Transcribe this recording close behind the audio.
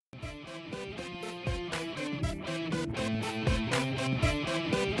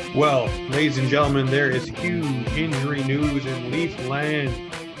Well, ladies and gentlemen, there is huge injury news in Leaf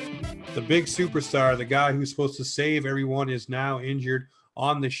land. The big superstar, the guy who's supposed to save everyone, is now injured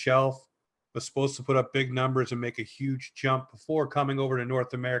on the shelf. Was supposed to put up big numbers and make a huge jump before coming over to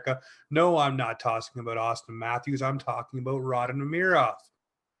North America. No, I'm not talking about Austin Matthews. I'm talking about Radon Namirov.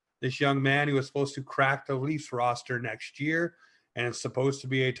 This young man who was supposed to crack the Leafs roster next year and is supposed to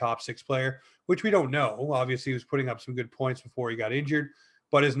be a top six player, which we don't know. Obviously, he was putting up some good points before he got injured,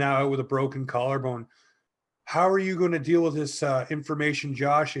 but is now out with a broken collarbone. How are you going to deal with this information,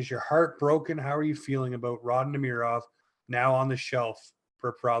 Josh? Is your heart broken? How are you feeling about Radon Namirov now on the shelf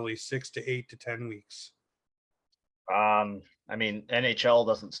for probably 6 to 8 to 10 weeks? I mean, NHL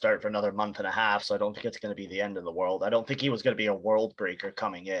doesn't start for another month and a half, so I don't think it's going to be the end of the world. I don't think he was going to be a world breaker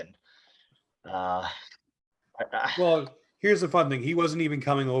coming in. Well, here's the fun thing. He wasn't even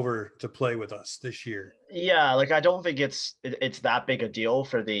coming over to play with us this year. Yeah, like I don't think it's that big a deal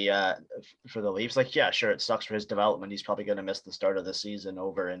for the Leafs. Like, yeah, sure, it sucks for his development. He's probably going to miss the start of the season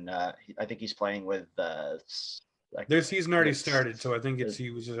over, and I think he's playing with their season already started, so I think he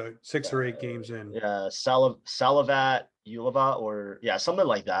was 6 or 8 games in. Yeah, Salavat, Ulava, or something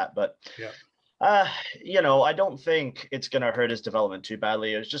like that. But yeah. I don't think it's going to hurt his development too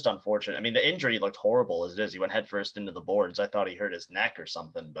badly. It was just unfortunate. I mean, the injury looked horrible as it is. He went headfirst into the boards. I thought he hurt his neck or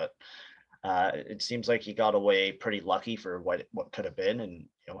something, but it seems like he got away pretty lucky for what could have been. And,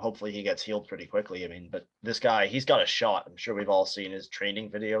 hopefully he gets healed pretty quickly. I mean, but this guy, he's got a shot. I'm sure we've all seen his training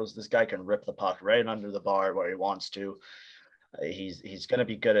videos. This guy can rip the puck right under the bar where he wants to. He's going to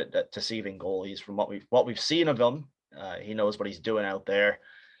be good at deceiving goalies from what we've seen of him. He knows what he's doing out there.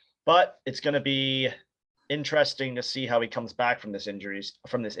 But it's going to be interesting to see how he comes back from this injury,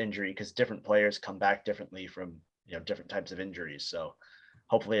 because different players come back differently from different types of injuries. So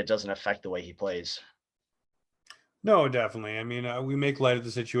hopefully it doesn't affect the way he plays. No, definitely. I mean, we make light of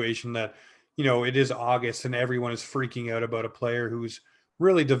the situation that it is August and everyone is freaking out about a player who's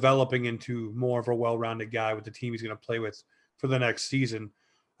really developing into more of a well-rounded guy with the team he's going to play with for the next season.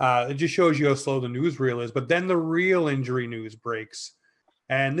 It just shows you how slow the newsreel is. But then the real injury news breaks.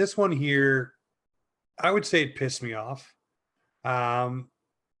 And this one here, I would say it pissed me off. I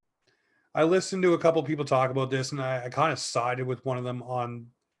listened to a couple people talk about this, and I kind of sided with one of them on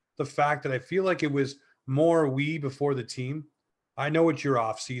the fact that I feel like it was more we before the team. I know it's your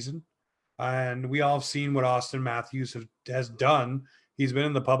off season, and we all have seen what Austin Matthews has done. He's been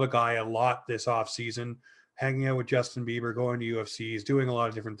in the public eye a lot this off season, hanging out with Justin Bieber, going to UFCs, doing a lot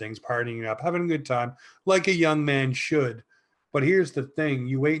of different things, partying up, having a good time, like a young man should. But here's the thing.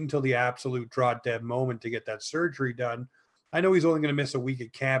 You wait until the absolute drop dead moment to get that surgery done. I know he's only going to miss a week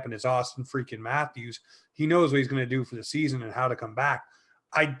at camp, and it's Austin freaking Matthews. He knows what he's going to do for the season and how to come back.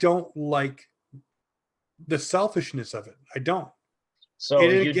 I don't like the selfishness of it. I don't. So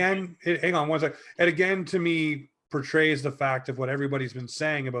hang on one second. It again, to me, portrays the fact of what everybody's been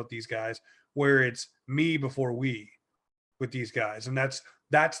saying about these guys, where it's me before we with these guys. And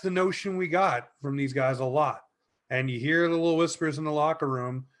that's the notion we got from these guys a lot. And you hear the little whispers in the locker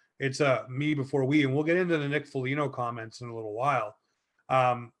room. It's me before we. And we'll get into the Nick Foligno comments in a little while.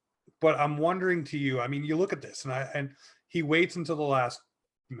 But I'm wondering to you, I mean, you look at this, and he waits until the last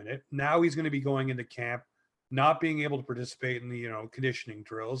minute. Now he's going to be going into camp, not being able to participate in the conditioning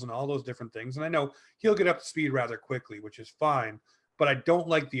drills and all those different things. And I know he'll get up to speed rather quickly, which is fine. But I don't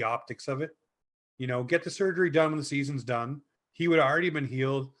like the optics of it. Get the surgery done when the season's done. He would have already been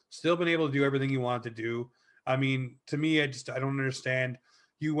healed, still been able to do everything he wanted to do. I mean, to me, I don't understand.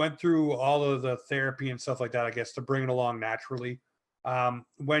 You went through all of the therapy and stuff like that, I guess, to bring it along naturally.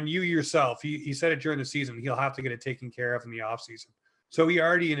 When you yourself, he said it during the season, he'll have to get it taken care of in the offseason. So he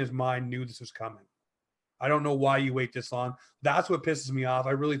already in his mind knew this was coming. I don't know why you wait this long. That's what pisses me off.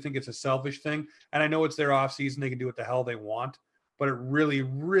 I really think it's a selfish thing. And I know it's their offseason. They can do what the hell they want. But it really,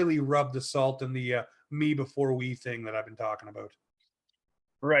 really rubbed the salt in the me before we thing that I've been talking about.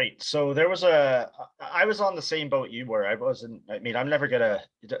 Right. So I was on the same boat you were. I'm never going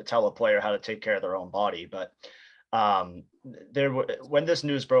to tell a player how to take care of their own body, but when this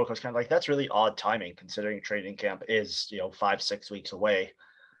news broke, I was kind of like, that's really odd timing considering training camp is, 5-6 weeks away.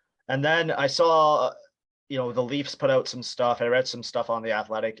 And then I saw, the Leafs put out some stuff. I read some stuff on The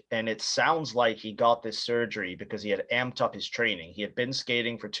Athletic, and it sounds like he got this surgery because he had amped up his training. He had been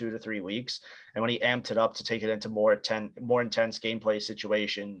skating for 2 to 3 weeks, and when he amped it up to take it into more intense gameplay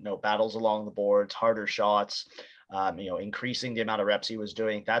situation, battles along the boards, harder shots, increasing the amount of reps he was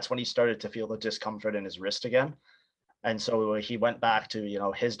doing, that's when he started to feel the discomfort in his wrist again. And so he went back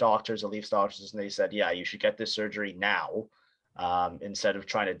to, his doctors, the Leafs doctors, and they said, yeah, you should get this surgery now. instead of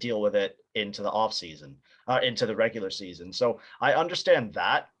trying to deal with it into the off season, into the regular season. So I understand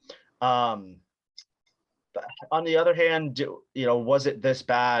that. Um, but on the other hand, was it this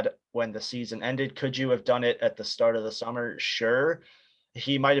bad when the season ended? Could you have done it at the start of the summer? Sure.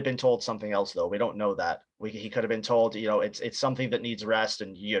 He might have been told something else though. We don't know that. He could have been told, it's something that needs rest,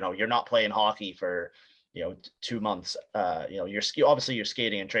 and you're not playing hockey for 2 months. Obviously you're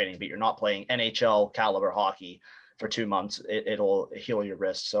skating and training, but you're not playing NHL caliber hockey for 2 months. It'll heal your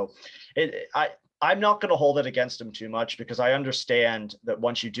wrist. So I'm not going to hold it against him too much, because I understand that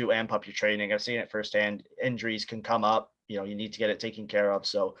once you do amp up your training, I've seen it firsthand, injuries can come up, you need to get it taken care of.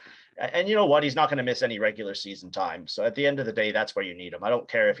 So, and you know what, he's not going to miss any regular season time. So at the end of the day, that's where you need him. I don't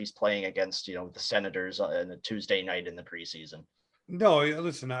care if he's playing against, the Senators on a Tuesday night in the preseason. No,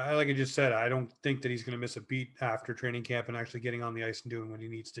 listen, like I just said, I don't think that he's going to miss a beat after training camp and actually getting on the ice and doing what he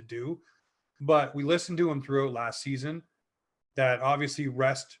needs to do. But we listened to him throughout last season that obviously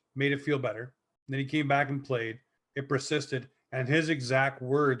rest made it feel better. And then he came back and played. It persisted. And his exact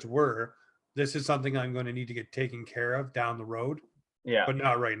words were, this is something I'm going to need to get taken care of down the road, Yeah. but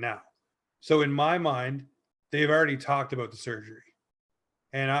not right now. So in my mind, they've already talked about the surgery.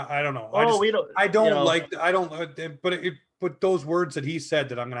 And I don't know. But those words that he said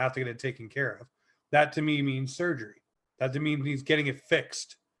that I'm going to have to get it taken care of, that to me means surgery. That to me means getting it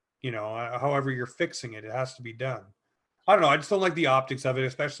fixed. However you're fixing it, it has to be done. I don't know. I just don't like the optics of it,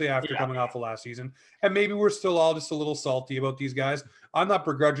 especially after coming off of last season. And maybe we're still all just a little salty about these guys. I'm not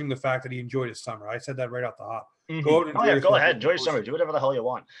begrudging the fact that he enjoyed his summer. I said that right off the hop. Mm-hmm. Go ahead, enjoy your summer, do whatever the hell you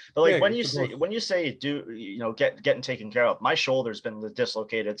want. But like when you say getting taken care of, my shoulder's been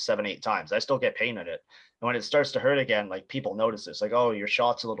dislocated 7-8 times. I still get pain in it, and when it starts to hurt again, like people notice this, like, oh, your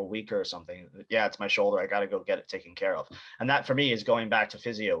shot's a little weaker or something. Yeah, it's my shoulder. I got to go get it taken care of. And that for me is going back to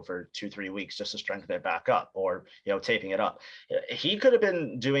physio for 2-3 weeks just to strengthen it back up, or taping it up. He could have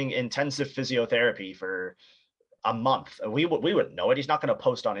been doing intensive physiotherapy for a month. We wouldn't know it. He's not going to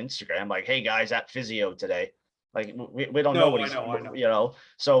post on Instagram like, hey guys, at physio today. Like we don't know what he's,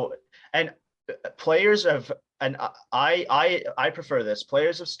 So, and players have, and I prefer this.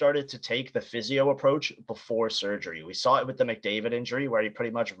 Players have started to take the physio approach before surgery. We saw it with the McDavid injury, where he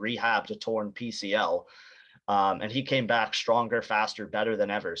pretty much rehabbed a torn PCL, and he came back stronger, faster, better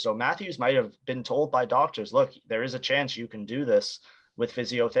than ever. So Matthews might have been told by doctors, look, there is a chance you can do this with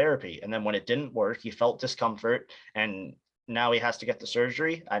physiotherapy. And then when it didn't work, he felt discomfort, and now he has to get the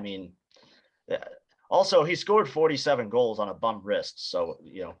surgery. I mean, also, he scored 47 goals on a bum wrist, so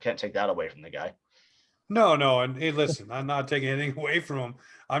can't take that away from the guy. No, and hey, listen, I'm not taking anything away from him.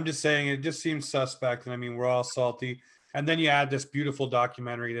 I'm just saying it just seems suspect, and I mean, we're all salty. And then you add this beautiful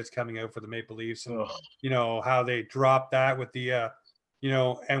documentary that's coming out for the Maple Leafs, and how they dropped that with the,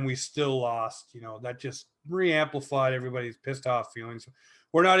 and we still lost. That just re-amplified everybody's pissed off feelings.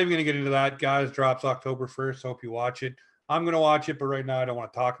 We're not even going to get into that, guys. Drops October 1st. Hope you watch it. I'm going to watch it, but right now I don't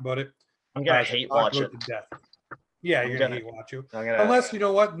want to talk about it. I'm gonna hate watch it. Yeah, you're gonna hate watch it. Unless you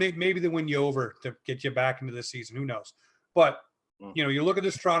know what, maybe they win you over to get you back into the season. Who knows? But you look at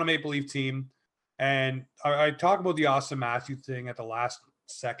this Toronto Maple Leaf team, and I talk about the Austin Matthews thing at the last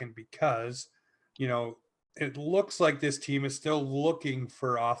second because it looks like this team is still looking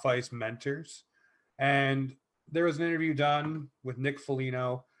for off-ice mentors. And there was an interview done with Nick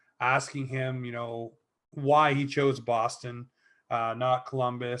Foligno asking him, why he chose Boston. Not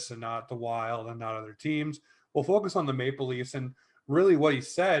Columbus and not the Wild and not other teams. We'll focus on the Maple Leafs. And really what he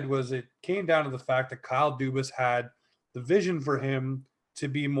said was it came down to the fact that Kyle Dubas had the vision for him to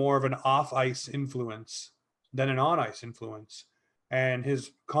be more of an off-ice influence than an on-ice influence. And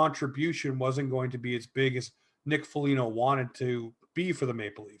his contribution wasn't going to be as big as Nick Foligno wanted to be for the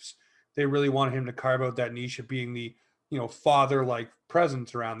Maple Leafs. They really wanted him to carve out that niche of being the, father-like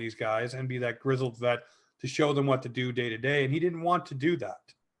presence around these guys and be that grizzled vet to show them what to do day to day. And he didn't want to do that.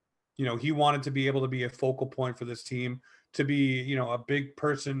 He wanted to be able to be a focal point for this team, to be, a big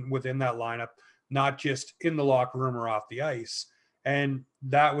person within that lineup, not just in the locker room or off the ice. And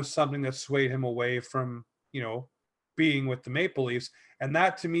that was something that swayed him away from, being with the Maple Leafs. And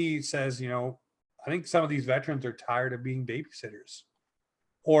that to me says, I think some of these veterans are tired of being babysitters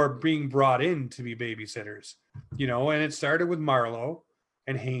or being brought in to be babysitters, and it started with Marleau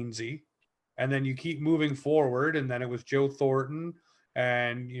and Hainsey. And then you keep moving forward, and then it was Joe Thornton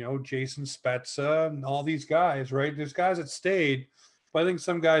and, Jason Spezza and all these guys, right? There's guys that stayed, but I think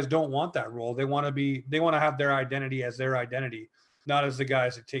some guys don't want that role. They want to have their identity as their identity, not as the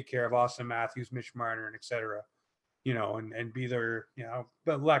guys that take care of Austin Matthews, Mitch Marner, and et cetera, and be their,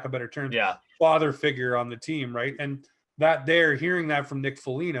 but lack of better terms, father figure on the team, right? And that hearing that from Nick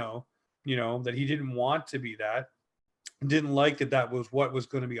Foligno, that he didn't want to be that, didn't like that was what was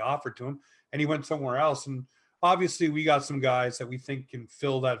going to be offered to him, and he went somewhere else. And obviously, we got some guys that we think can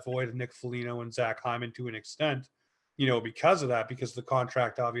fill that void of Nick Foligno and Zach Hyman to an extent, because of that, because the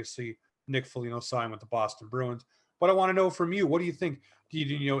contract obviously Nick Foligno signed with the Boston Bruins. But I want to know from you, what do you think?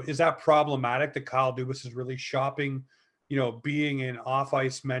 Is that problematic that Kyle Dubas is really shopping, being an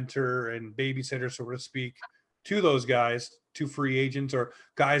off-ice mentor and babysitter, so to speak, to those guys, to free agents or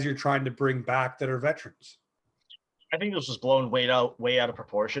guys you're trying to bring back that are veterans? I think this was blown way out of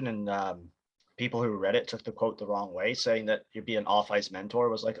proportion, and people who read it took the quote the wrong way, saying that you'd be an off-ice mentor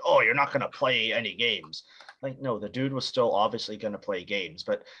was like, oh, you're not going to play any games. Like, no, the dude was still obviously going to play games,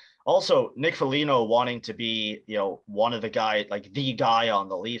 but also Nick Foligno wanting to be, one of the guy, like the guy on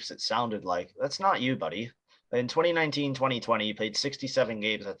the Leafs, it sounded like that's not you, buddy. In 2019, 2020, you played 67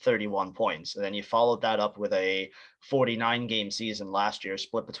 games at 31 points. And then you followed that up with a 49 game season last year,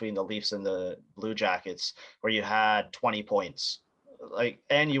 split between the Leafs and the Blue Jackets, where you had 20 points.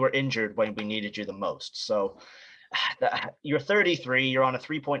 And you were injured when we needed you the most. So you're 33, you're on a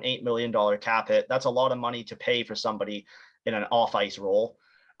 $3.8 million cap hit. That's a lot of money to pay for somebody in an off-ice role.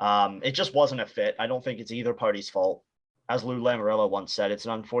 It just wasn't a fit. I don't think it's either party's fault. As Lou Lamoriello once said, it's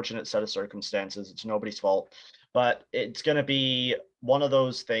an unfortunate set of circumstances. It's nobody's fault, but it's going to be one of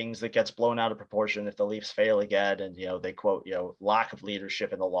those things that gets blown out of proportion if the Leafs fail again. And, they quote, lack of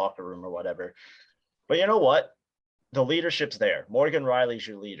leadership in the locker room or whatever. But you know what? The leadership's there. Morgan Riley's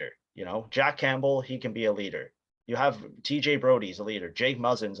your leader. Jack Campbell, he can be a leader. You have TJ Brody's a leader. Jake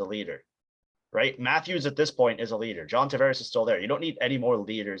Muzzin's a leader, right? Matthews at this point is a leader. John Tavares is still there. You don't need any more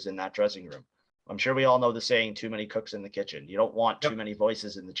leaders in that dressing room. I'm sure we all know the saying, too many cooks in the kitchen. You don't want too many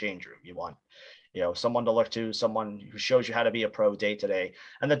voices in the change room. You want, someone to look to, someone who shows you how to be a pro day to day.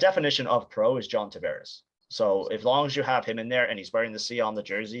 And the definition of pro is John Tavares. So as long as you have him in there and he's wearing the C on the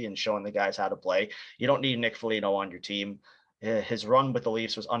jersey and showing the guys how to play, you don't need Nick Foligno on your team. His run with the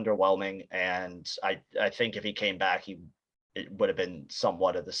Leafs was underwhelming. And I think if he came back, it would have been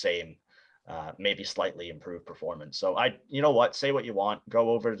somewhat of the same. Maybe slightly improved performance. So you know what, say what you want,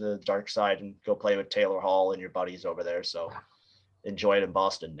 go over to the dark side and go play with Taylor Hall and your buddies over there. So enjoy it in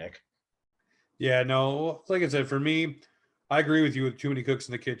Boston, Nick. Yeah, no, like I said, for me, I agree with you with too many cooks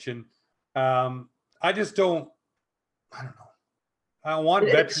in the kitchen. I just don't know. I want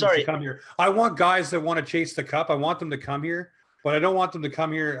veterans to come here. I want guys that want to chase the cup. I want them to come here, but I don't want them to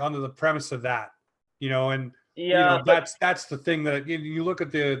come here under the premise of that, and that's the thing that you look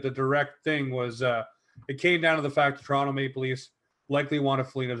at the direct thing was it came down to the fact that Toronto Maple Leafs likely wanted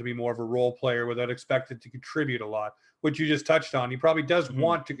Foligno to be more of a role player without expected to contribute a lot, which you just touched on. He probably does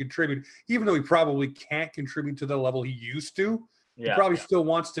want to contribute, even though he probably can't contribute to the level he used to. He probably still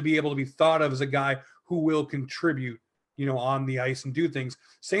wants to be able to be thought of as a guy who will contribute, on the ice and do things.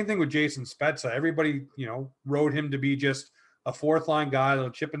 Same thing with Jason Spezza. Everybody, wrote him to be just a fourth line guy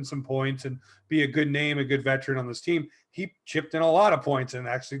that'll chip in some points and be a good name, a good veteran on this team. He chipped in a lot of points and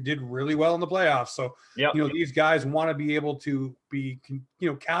actually did really well in the playoffs. So, these guys want to be able to be,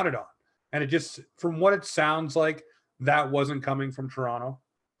 counted on. And it just, from what it sounds like, that wasn't coming from Toronto.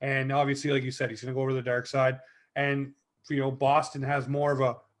 And obviously, like you said, he's going to go over the dark side. And, Boston has more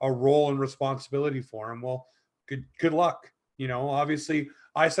of a role and responsibility for him. Well, good luck. Obviously,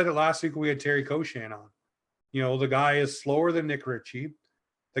 I said it last week when we had Terry Koshan on. The guy is slower than Nick Ritchie.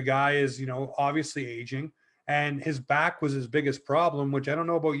 The guy is, obviously aging. And his back was his biggest problem, which I don't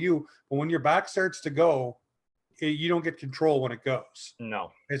know about you, but when your back starts to go, you don't get control when it goes.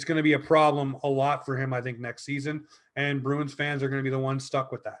 No. It's going to be a problem a lot for him, I think, next season. And Bruins fans are going to be the ones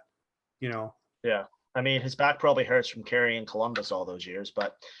stuck with that, Yeah. I mean, his back probably hurts from carrying Columbus all those years,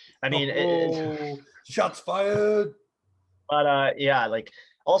 but I mean, shots fired. But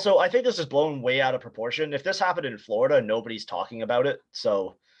also, I think this is blown way out of proportion. If this happened in Florida, nobody's talking about it.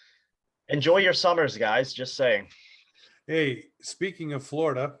 So enjoy your summers, guys. Just saying. Hey, speaking of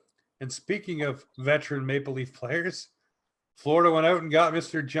Florida and speaking of veteran Maple Leaf players, Florida went out and got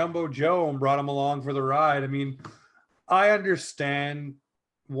Mr. Jumbo Joe and brought him along for the ride. I mean, I understand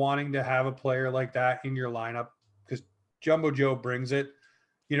wanting to have a player like that in your lineup because Jumbo Joe brings it.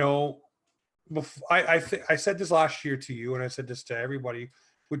 I said this last year to you, and I said this to everybody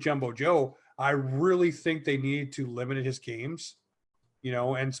with Jumbo Joe. I really think they need to limit his games,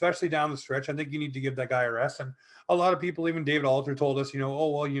 and especially down the stretch. I think you need to give that guy a rest. And a lot of people, even David Alter, told us, you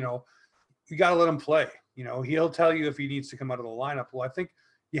got to let him play. He'll tell you if he needs to come out of the lineup. Well, I think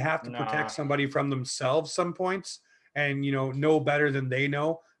you have to protect somebody from themselves some points and, know better than they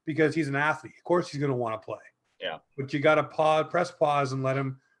know because he's an athlete. Of course, he's going to want to play. Yeah. But you got to press pause and let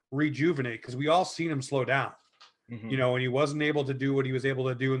him rejuvenate because we all seen him slow down. And he wasn't able to do what he was able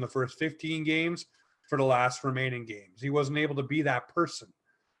to do in the first 15 games for the last remaining games. He wasn't able to be that person.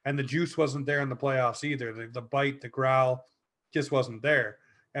 And the juice wasn't there in the playoffs either. The bite, the growl just wasn't there.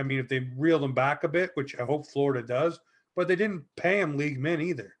 I mean, if they reeled him back a bit, which I hope Florida does, but they didn't pay him league min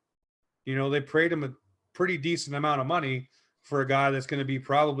either. You know, they paid him a pretty decent amount of money for a guy that's going to be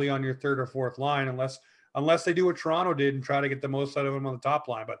probably on your third or fourth line, unless they do what Toronto did and try to get the most out of him on the top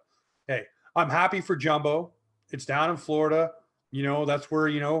line. But hey, I'm happy for Jumbo. It's down in Florida. You know, that's where,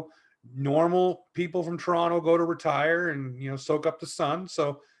 normal people from Toronto go to retire and, soak up the sun.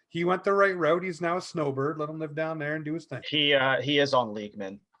 So he went the right route. He's now a snowbird. Let him live down there and do his thing. He is on league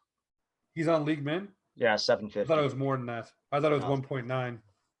min. He's on league min? Yeah, I 750. thought it was more than that. I thought it was No. 1.9.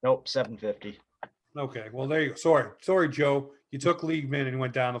 Nope, 750. Okay, well there you go. Sorry, Joe. You took league min and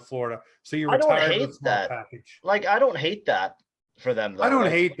went down to Florida, so you I don't retired hate with a small that. package. Like, I don't hate that for them, though. I don't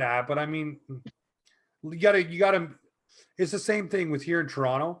Like, hate that, but I mean, you gotta. It's the same thing with here in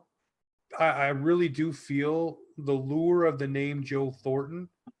Toronto. I really do feel the lure of the name Joe Thornton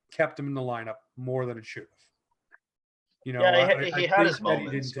kept him in the lineup more than it should have. You know, Yeah, I he had think his that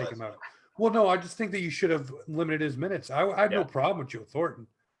moments, he didn't take but- him out. Well, no, I just think that you should have limited his minutes. I have no Yeah. problem with Joe Thornton,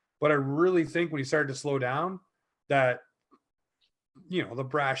 but I really think when he started to slow down, that the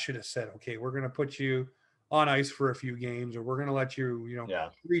brass should have said, "Okay, we're going to put you on ice for a few games, or we're going to let you, Yeah.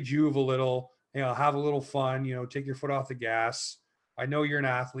 rejuve a little, have a little fun, take your foot off the gas. I know you're an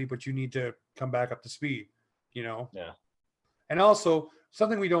athlete, but you need to come back up to speed, Yeah. And also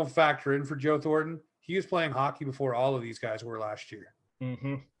something we don't factor in for Joe Thornton, he was playing hockey before all of these guys were last year.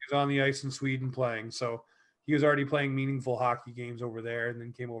 Mm-hmm. He was on the ice in Sweden playing, so he was already playing meaningful hockey games over there, and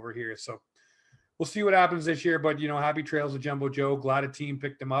then came over here. So we'll see what happens this year. But happy trails of Jumbo Joe. Glad a team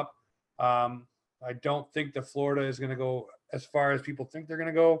picked him up. I don't think that Florida is going to go as far as people think they're going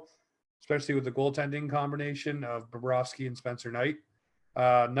to go, especially with the goaltending combination of Bobrovsky and Spencer Knight.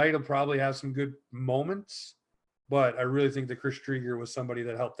 Knight will probably have some good moments, but I really think that Chris Drieger was somebody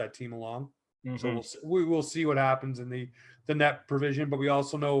that helped that team along. Mm-hmm. So we'll see what happens in the net provision. But we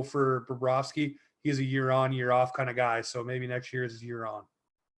also know for Bobrovsky, he's a year on, year off kind of guy. So maybe next year is his year on.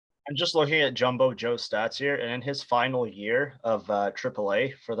 I'm just looking at Jumbo Joe's stats here, and in his final year of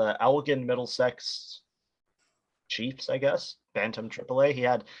AAA for the Elgin Middlesex Chiefs, I guess, Bantam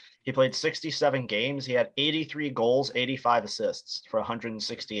AAA, he played 67 games. He had 83 goals, 85 assists for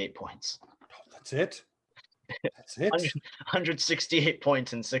 168 points. Oh, that's it. That's it. 168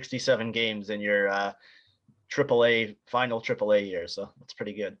 points in 67 games in your final AAA year. So that's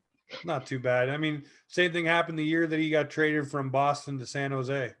pretty good. Not too bad. I mean, same thing happened the year that he got traded from Boston to San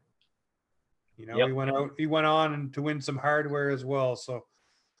Jose. Yep. He went on to win some hardware as well. So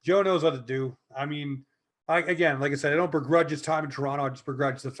Joe knows what to do. I mean, like I said, I don't begrudge his time in Toronto. I just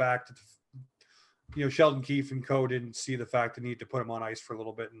begrudge the fact that, Sheldon Keefe and co didn't see the fact they need to put him on ice for a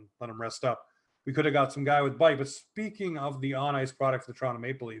little bit and let him rest up. We could have got some guy with bite. But speaking of the on-ice product for the Toronto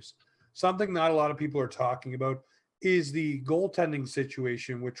Maple Leafs, something not a lot of people are talking about is the goaltending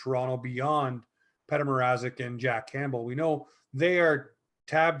situation with Toronto beyond Petr Mrazek and Jack Campbell. We know they are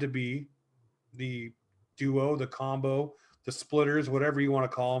tabbed to be the duo, the combo, the splitters, whatever you want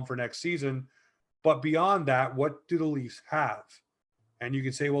to call them for next season. But beyond that, what do the Leafs have? And you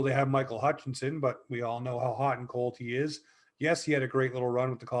could say, well, they have Michael Hutchinson, but we all know how hot and cold he is. Yes, he had a great little run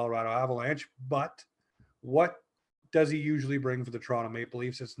with the Colorado Avalanche, but what does he usually bring for the Toronto Maple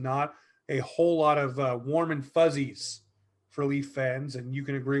Leafs? It's not a whole lot of warm and fuzzies for Leaf fans, and you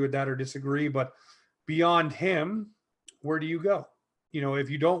can agree with that or disagree. But beyond him, where do you go? If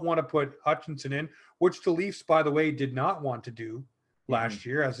you don't want to put Hutchinson in, which the Leafs, by the way, did not want to do last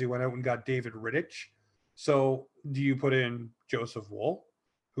year as they went out and got David Rittich. So do you put in Joseph Woll,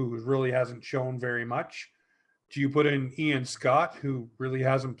 who really hasn't shown very much? Do you put in Ian Scott, who really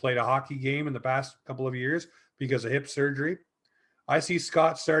hasn't played a hockey game in the past couple of years because of hip surgery? I see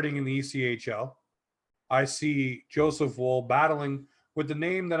Scott starting in the ECHL. I see Joseph Woll battling with the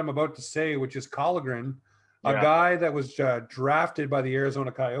name that I'm about to say, which is Colligren, a guy that was drafted by the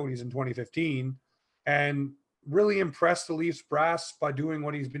Arizona Coyotes in 2015 and really impressed the Leafs brass by doing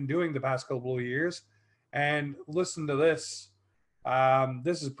what he's been doing the past couple of years. And listen to this.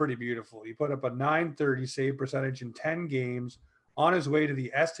 This is pretty beautiful. He put up a .930 save percentage in 10 games on his way to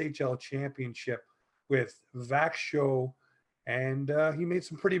the SHL championship with Vaxshow. And he made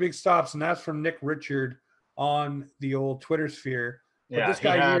some pretty big stops. And that's from Nick Richard on the old Twitter sphere. But this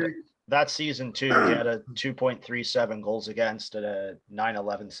guy here, that season too, he had a 2.37 goals against at a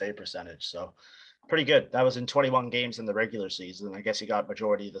 .911 save percentage. So pretty good. That was in 21 games in the regular season. I guess he got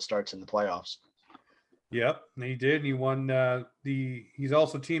majority of the starts in the playoffs. Yep, and he did. And he won he's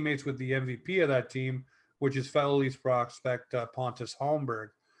also teammates with the MVP of that team, which is fellow Leafs prospect Pontus Holmberg.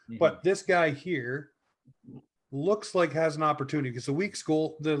 Mm-hmm. But this guy here, looks like has an opportunity because the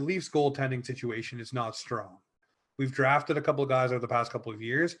Leafs goaltending situation is not strong. We've drafted a couple of guys over the past couple of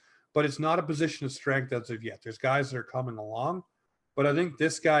years, but it's not a position of strength as of yet. There's guys that are coming along, but I think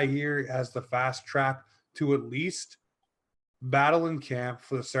this guy here has the fast track to at least battle in camp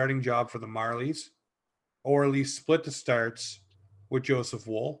for the starting job for the Marlies, or at least split the starts with Joseph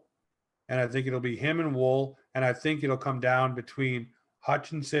Woll. And I think it'll be him and Woll, and I think it'll come down between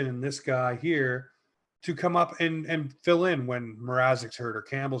Hutchinson and this guy here to come up and fill in when Mrazek's hurt or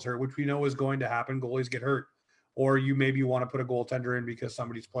Campbell's hurt, which we know is going to happen. Goalies get hurt. Or you maybe want to put a goaltender in because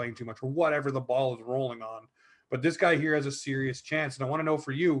somebody's playing too much or whatever the ball is rolling on. But this guy here has a serious chance. And I want to know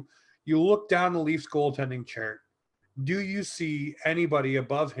for you, you look down the Leafs goaltending chart. Do you see anybody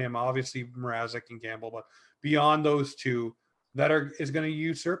above him, obviously Mrazek and Campbell, but beyond those two that is going to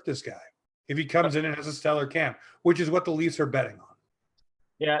usurp this guy if he comes in and has a stellar camp, which is what the Leafs are betting on?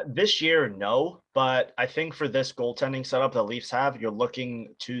 Yeah, this year, no. But I think for this goaltending setup the Leafs have, you're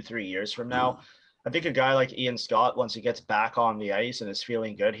looking 2-3 years from now. I think a guy like Ian Scott, once he gets back on the ice and is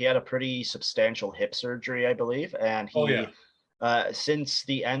feeling good, he had a pretty substantial hip surgery, I believe. And since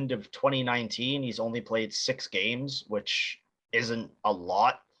the end of 2019, he's only played 6 games, which isn't a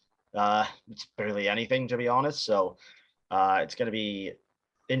lot. It's barely anything, to be honest. So it's going to be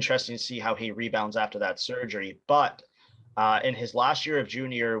interesting to see how he rebounds after that surgery. But in his last year of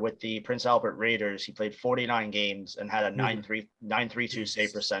junior with the Prince Albert Raiders, he played 49 games and had a 9.32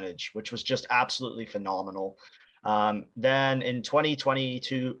 save percentage, which was just absolutely phenomenal. Then in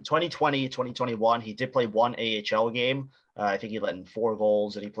 2021, he did play 1 AHL game. I think he let in 4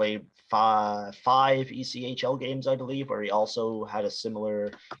 goals, and he played five ECHL games, I believe, where he also had a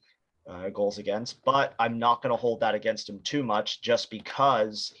similar goals against. But I'm not going to hold that against him too much just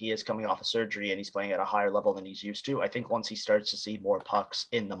because he is coming off a surgery and he's playing at a higher level than he's used to. I think once he starts to see more pucks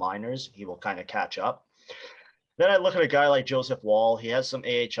in the minors, he will kind of catch up. Then I look at a guy like Joseph Woll. He has some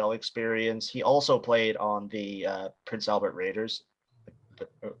AHL experience. He also played on the Prince Albert Raiders.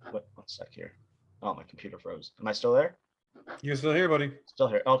 One sec here. Oh, my computer froze. Am I still there? You're still here, buddy. Still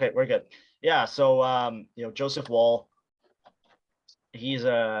here. Okay, we're good. Yeah, so Joseph Woll, he's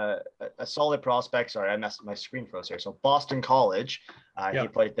a solid prospect. Sorry, my screen froze here. So Boston College, he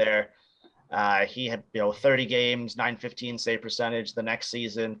played there. He had 30 games, 915 save percentage. The next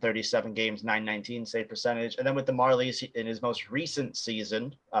season, 37 games, 919 save percentage. And then with the Marlies in his most recent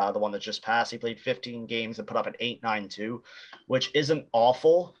season, the one that just passed, he played 15 games and put up an 892, which isn't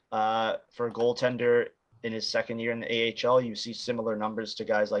awful for a goaltender in his second year in the AHL. You see similar numbers to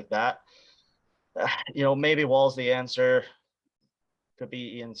guys like that. Maybe Woll's the answer. Could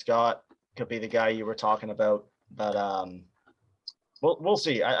be Ian Scott. Could be the guy you were talking about. But we'll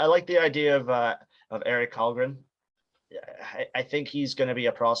see. I like the idea of Eric Kallgren. I think he's going to be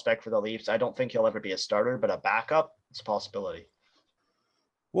a prospect for the Leafs. I don't think he'll ever be a starter, but a backup, it's a possibility.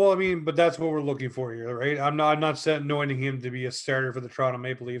 Well, I mean, but that's what we're looking for here, right? I'm not anointing him to be a starter for the Toronto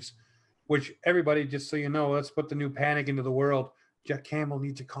Maple Leafs, which everybody, just so you know, let's put the new panic into the world. Jack Campbell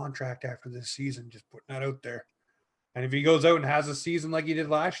needs a contract after this season. Just putting that out there. And if he goes out and has a season like he did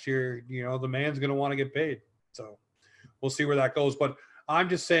last year, the man's going to want to get paid. So we'll see where that goes. But I'm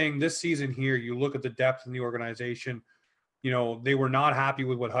just saying this season here, you look at the depth in the organization, they were not happy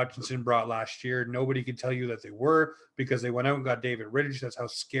with what Hutchinson brought last year. Nobody could tell you that they were because they went out and got David Rittich. That's how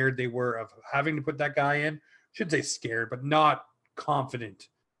scared they were of having to put that guy in. Should say scared, but not confident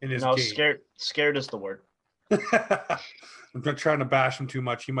in his game. Scared is the word. I'm not trying to bash him too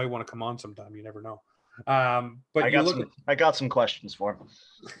much. He might want to come on sometime. You never know. But I got some questions for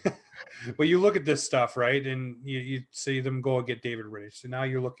him. But you look at this stuff, right? And you see them go and get David Rittich. So now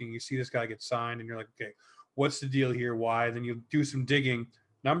you see this guy get signed and you're like, okay, what's the deal here? Why? Then you do some digging.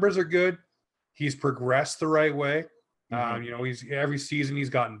 Numbers are good. He's progressed the right way. Mm-hmm. He's every season he's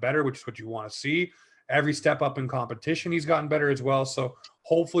gotten better, which is what you want to see. Every step up in competition, he's gotten better as well. So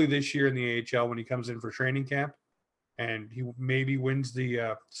hopefully this year in the AHL, when he comes in for training camp and he maybe wins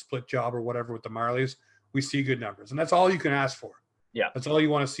the split job or whatever with the Marlies, we see good numbers. And that's all you can ask for. Yeah. That's all you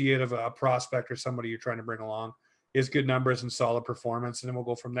want to see out of a prospect or somebody you're trying to bring along is good numbers and solid performance. And then we'll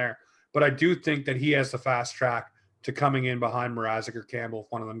go from there. But I do think that he has the fast track to coming in behind Mrazek or Campbell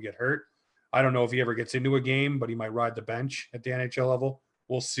if one of them get hurt. I don't know if he ever gets into a game, but he might ride the bench at the NHL level.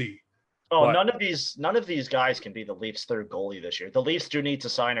 We'll see. Oh, but none of these guys can be the Leafs' third goalie this year. The Leafs do need to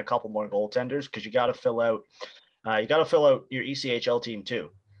sign a couple more goaltenders because you got to fill out your ECHL team too.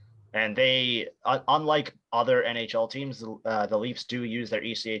 And they, unlike other NHL teams, the Leafs do use their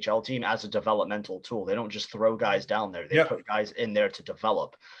ECHL team as a developmental tool. They don't just throw guys down there; they Yep. put guys in there to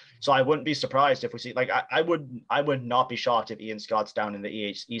develop. So I wouldn't be surprised if we see, like, I would not be shocked if Ian Scott's down in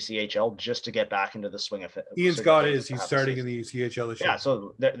the ECHL just to get back into the swing of it. Ian Scott he's starting in the ECHL this year. Yeah,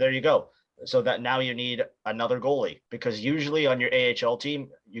 so there you go. So that now you need another goalie, because usually on your AHL team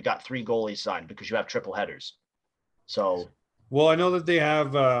you got 3 goalies signed because you have triple headers. So. Well, I know that they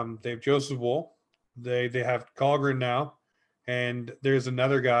have Joseph Wool, they have Colgren now, and there's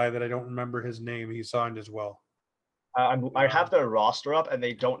another guy that I don't remember his name. He signed as well. I have their roster up, and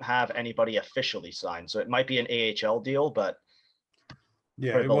they don't have anybody officially signed, so it might be an AHL deal. But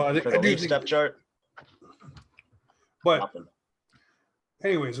yeah, for the Leafs depth chart. But nothing.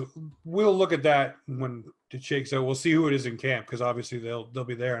 Anyways, we'll look at that when it shakes out. We'll see who it is in camp, because obviously they'll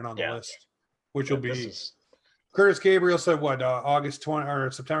be there and on the list, which will be. Curtis Gabriel said what August 20 or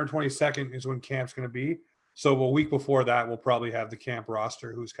September 22nd is when camp's going to be. So a week before that, we'll probably have the camp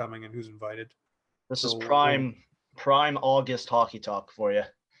roster, who's coming and who's invited. This is prime August hockey talk for you.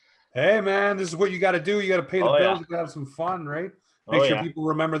 Hey man, this is what you got to do. You got to pay the bills. You got to have some fun, right? Make sure people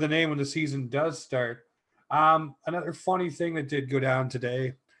remember the name when the season does start. Another funny thing that did go down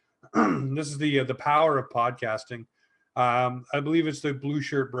today. This is the power of podcasting. I believe it's the Blue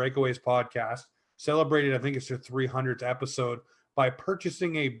Shirt Breakaways podcast. Celebrated, I think it's their 300th episode, by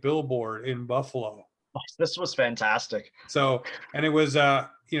purchasing a billboard in Buffalo. This was fantastic. So, and it was,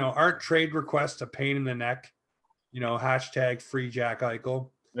 aren't trade requests a pain in the neck? Hashtag free Jack Eichel.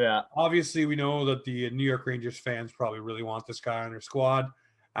 Yeah. Obviously, we know that the New York Rangers fans probably really want this guy on their squad.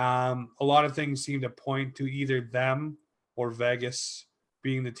 A lot of things seem to point to either them or Vegas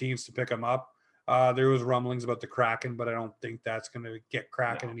being the teams to pick him up. There was rumblings about the Kraken, but I don't think that's going to get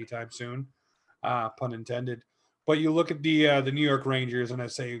Kraken anytime soon. Pun intended. But you look at the New York Rangers, and I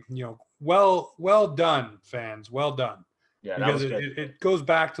say, well done, fans, well done. Yeah, because it goes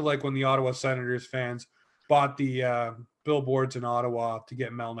back to like when the Ottawa Senators fans bought the billboards in Ottawa to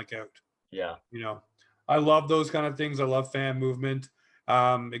get Melnyk out. Yeah, I love those kind of things. I love fan movement.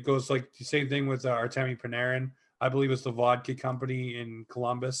 It goes like the same thing with Artemi Panarin. I believe it's the vodka company in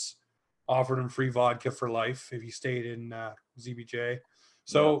Columbus offered him free vodka for life if he stayed in ZBJ.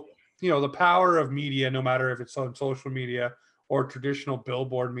 So. Yeah. The power of media, no matter if it's on social media or traditional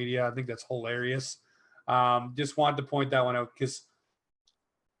billboard media, I think that's hilarious. Just wanted to point that one out because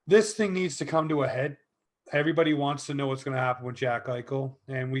this thing needs to come to a head. Everybody wants to know what's going to happen with Jack Eichel.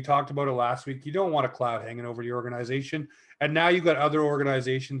 And we talked about it last week. You don't want a cloud hanging over your organization. And now you've got other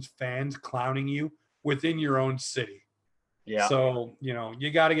organizations, fans clowning you within your own city. Yeah. So,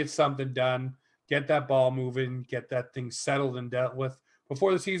 you got to get something done, get that ball moving, get that thing settled and dealt with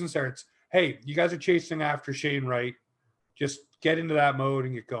before the season starts. Hey, you guys are chasing after Shane Wright. Just get into that mode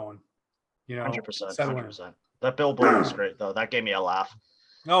and get going. 100%. 100%. That billboard was great, though. That gave me a laugh.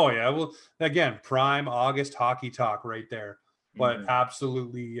 Oh, yeah. Well, again, prime August hockey talk right there. But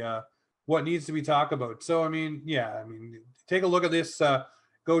absolutely what needs to be talked about. So, take a look at this.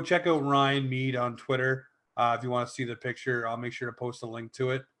 Go check out Ryan Mead on Twitter. If you want to see the picture, I'll make sure to post a link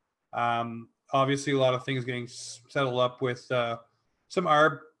to it. Obviously, a lot of things getting settled up with some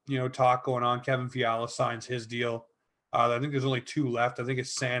ARB, talk going on. Kevin Fiala signs his deal. I think there's only 2 left. I think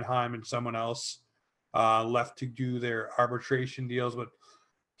it's Sanheim and someone else left to do their arbitration deals. But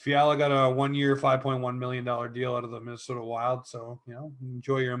Fiala got a 1-year, $5.1 million deal out of the Minnesota Wild. So,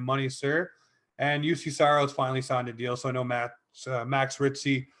 enjoy your money, sir. And UC Saros finally signed a deal. So I know Max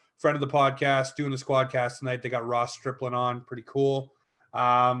Ritzy, friend of the podcast, doing the Squadcast tonight. They got Ross Striplin on. Pretty cool.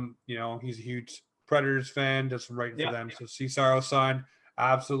 He's a huge Predators fan, does some writing for them. So Cesaro signed,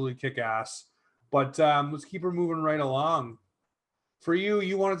 absolutely kick ass. But let's keep her moving right along. For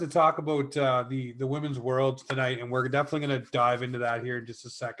you wanted to talk about the women's world tonight, and we're definitely going to dive into that here in just a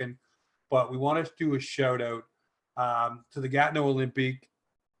second. But we wanted to do a shout out to the Gatineau Olympic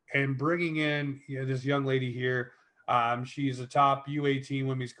and bringing in this young lady here. She's a top U18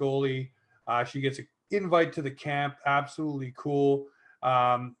 women's goalie. She gets an invite to the camp. Absolutely cool.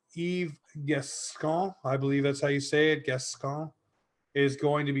 Yves Gascon, I believe that's how you say it, Gascon, is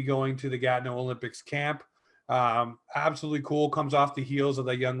going to be going to the Gatineau Olympics camp. Absolutely cool. Comes off the heels of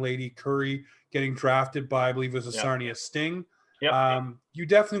that young lady, Curry, getting drafted by, I believe it was a Sarnia Sting. Yep. You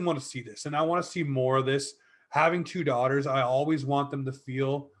definitely want to see this, and I want to see more of this. Having 2 daughters, I always want them to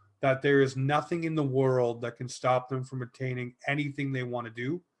feel that there is nothing in the world that can stop them from attaining anything they want to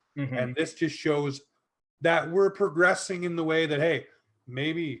do. Mm-hmm. And this just shows that we're progressing in the way that, hey,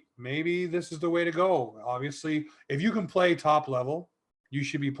 maybe this is the way to go. Obviously, if you can play top level you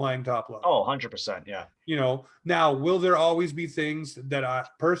should be playing top level. Oh, 100%. Yeah. Now, will there always be things that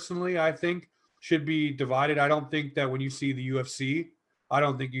I think should be divided? I don't think that when you see the UFC, I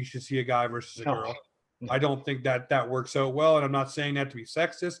don't think you should see a guy versus a No. girl. No. I don't think that works out well. And I'm not saying that to be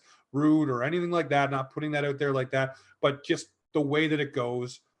sexist, rude, or anything like that, not putting that out there like that, but just the way that it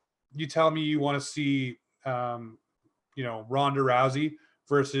goes. You tell me you want to see, Ronda Rousey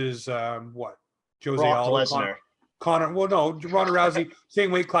versus what? Jose Brock Aldo, Lesnar. Conor. Well, no, Ronda Rousey,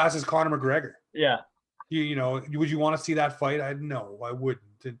 same weight class as Conor McGregor. Yeah. Would you want to see that fight? No, I wouldn't.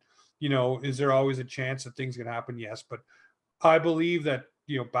 And, is there always a chance that things can happen? Yes, but I believe that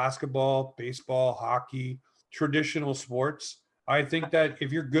basketball, baseball, hockey, traditional sports. I think that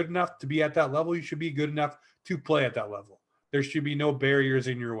if you're good enough to be at that level, you should be good enough to play at that level. There should be no barriers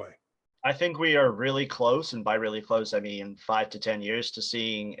in your way. I think we are really close, and by really close, I mean 5 to 10 years to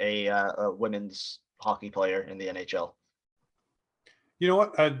seeing a women's hockey player in the NHL. You know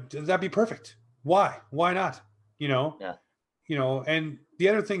what? That'd be perfect. Why? Why not? Yeah. And the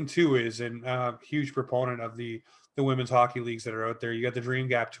other thing too is, and huge proponent of the women's hockey leagues that are out there. You got the Dream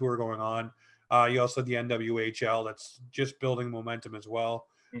Gap Tour going on. You also have the NWHL that's just building momentum as well.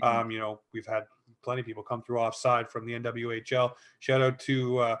 Mhm. We've had plenty of people come through offside from the NWHL. Shout out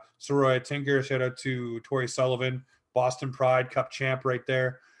to Soroya Tinker. Shout out to Tori Sullivan, Boston Pride Cup champ right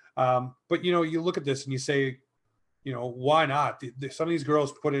there. But you look at this and you say, why not? Some of these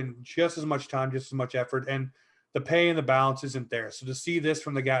girls put in just as much time, just as much effort, and the pay and the balance isn't there. So to see this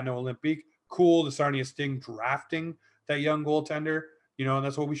from the Gatineau Olympique, cool. The Sarnia Sting drafting that young goaltender, and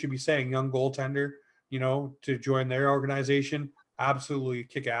that's what we should be saying, young goaltender, to join their organization, absolutely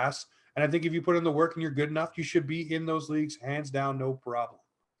kick ass. And I think if you put in the work and you're good enough, you should be in those leagues, hands down, no problem.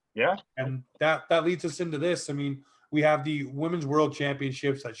 Yeah. And that leads us into this. I mean, we have the Women's World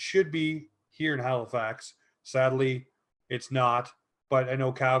Championships that should be here in Halifax. Sadly, it's not. But I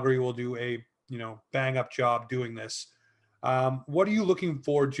know Calgary will do a bang up job doing this. What are you looking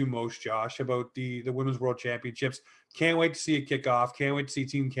forward to most, Josh, about the Women's World Championships? Can't wait to see it kick off. Can't wait to see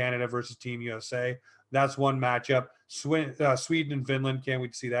Team Canada versus Team USA. That's one matchup. Sweden and Finland. Can't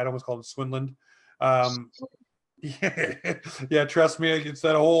wait to see that. I almost called it Swinland. Yeah, trust me, it's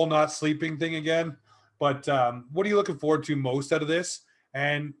that whole not sleeping thing again. But what are you looking forward to most out of this?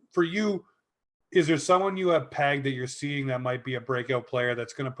 And for you, is there someone you have pegged that you're seeing that might be a breakout player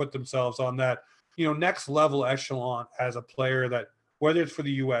that's going to put themselves on that next level echelon as a player, that whether it's for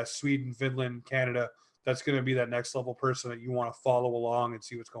the US, Sweden, Finland, Canada, that's going to be that next level person that you want to follow along and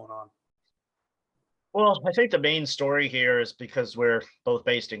see what's going on? Well, I think the main story here is because we're both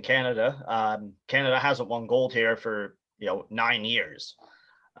based in Canada. Canada hasn't won gold here for 9 years.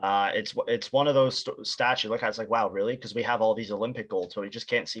 It's one of those stats you look at. It's like, wow, really? Because we have all these Olympic golds, so we just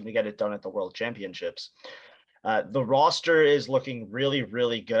can't seem to get it done at the World Championships. The roster is looking really,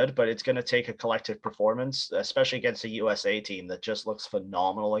 really good, but it's going to take a collective performance, especially against a USA team that just looks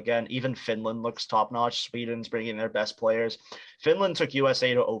phenomenal again. Even Finland looks top notch. Sweden's bringing their best players. Finland took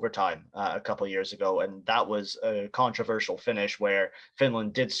USA to overtime a couple of years ago, and that was a controversial finish where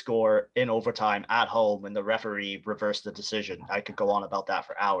Finland did score in overtime at home, and the referee reversed the decision. I could go on about that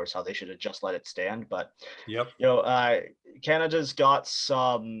for hours, how they should have just let it stand. But Yep. Canada's got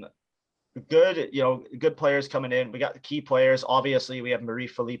some good players coming in. We got the key players. Obviously, we have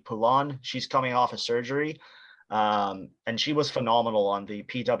Marie-Philippe Poulin. She's coming off of surgery. And she was phenomenal on the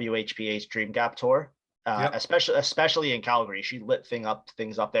PWHPA's Dream Gap Tour. Yep. Especially in Calgary. She lit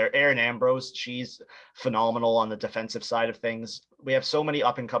things up there. Erin Ambrose, she's phenomenal on the defensive side of things. We have so many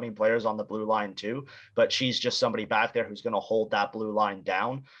up and coming players on the blue line too, but she's just somebody back there who's going to hold that blue line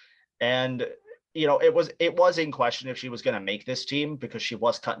down. And it was in question if she was going to make this team, because she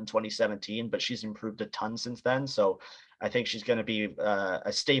was cut in 2017, but she's improved a ton since then. So I think she's going to be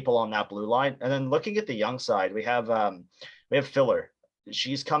a staple on that blue line. And then looking at the young side, we have Filler.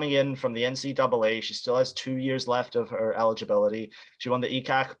 She's coming in from the NCAA. She still has 2 years left of her eligibility. She won the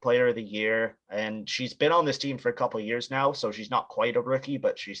ECAC Player of the Year, and she's been on this team for a couple of years now. So she's not quite a rookie,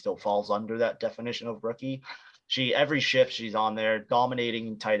 but she still falls under that definition of rookie. Every shift she's on there, dominating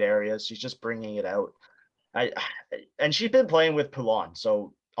in tight areas. She's just bringing it out. And she's been playing with Poulin,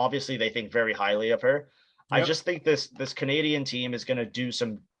 so obviously they think very highly of her. I just think this Canadian team is going to do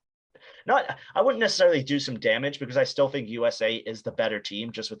some. I wouldn't necessarily do some damage, because I still think USA is the better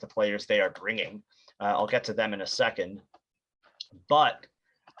team just with the players they are bringing. I'll get to them in a second, but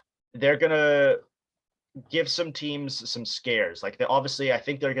they're gonna give some teams some scares. Like, obviously, I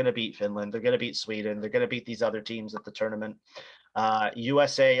think they're going to beat Finland. They're going to beat Sweden. They're going to beat these other teams at the tournament.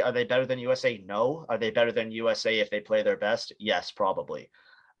 USA, are they better than USA? No. Are they better than USA if they play their best? Yes, probably.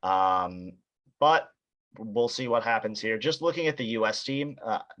 But we'll see what happens here. Just looking at the US team,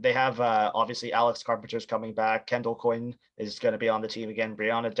 they have obviously Alex Carpenter's coming back. Kendall Quinn is going to be on the team again.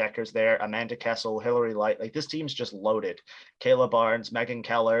 Brianna Decker's there. Amanda Kessel, Hillary Light. Like, this team's just loaded. Kayla Barnes, Megan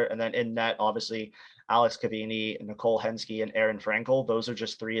Keller, and then in net, obviously, Alex Cavini, Nicole Hensky, and Erin Frankel. Those are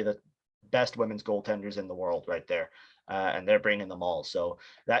just three of the best women's goaltenders in the world right there. And they're bringing them all. So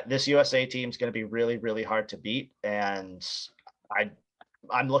that this USA team is going to be really, really hard to beat. And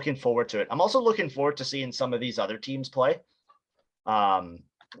I'm looking forward to it. I'm also looking forward to seeing some of these other teams play.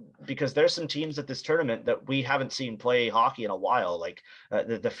 Because there's some teams at this tournament that we haven't seen play hockey in a while. Like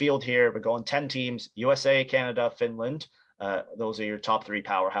the field here, we're going 10 teams, USA, Canada, Finland. Those are your top three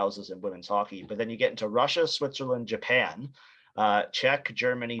powerhouses in women's hockey. But then you get into Russia, Switzerland, Japan, Czech,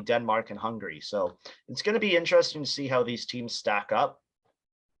 Germany, Denmark, and Hungary. So it's going to be interesting to see how these teams stack up.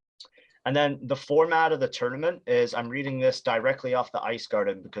 And then the format of the tournament is, I'm reading this directly off the Ice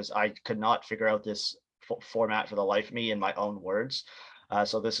Garden because I could not figure out this format for the life of me in my own words.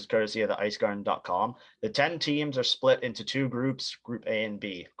 So this is courtesy of the icegarden.com. The 10 teams are split into two groups, Group A and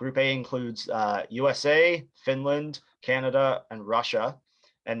B. Group A includes USA, Finland, Canada, and Russia,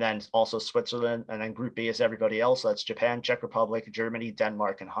 and then also Switzerland. And then Group B is everybody else. That's Japan, Czech Republic, Germany,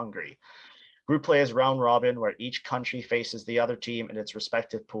 Denmark, and Hungary. Group play is round robin, where each country faces the other team in its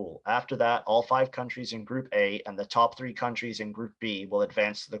respective pool. After that, all 5 countries in Group A and the top 3 countries in Group B will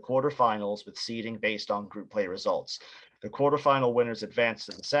advance to the quarterfinals with seeding based on group play results. The quarterfinal winners advance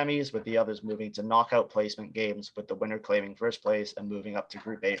to the semis, with the others moving to knockout placement games, with the winner claiming first place and moving up to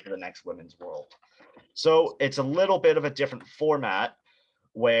Group A for the next Women's World. So it's a little bit of a different format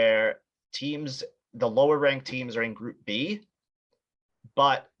where teams, the lower ranked teams are in Group B,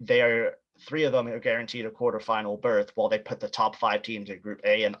 but they are 3 of them are guaranteed a quarterfinal berth, while they put the top 5 teams in Group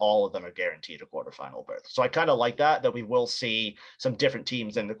A, and all of them are guaranteed a quarterfinal berth. So I kind of like that we will see some different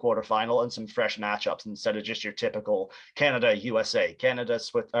teams in the quarterfinal and some fresh matchups instead of just your typical Canada, USA, Canada,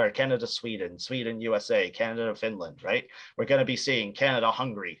 Sweden, Sweden, USA, Canada, Finland, right? We're going to be seeing Canada,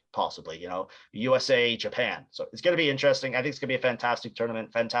 Hungary, possibly, USA, Japan. So it's going to be interesting. I think it's going to be a fantastic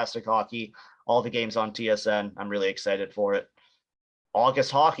tournament, fantastic hockey, all the games on TSN. I'm really excited for it.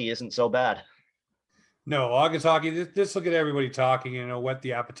 August hockey isn't so bad. No, August hockey, this will get everybody talking and whet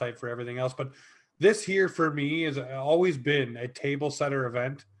the appetite for everything else. But this here for me has always been a table setter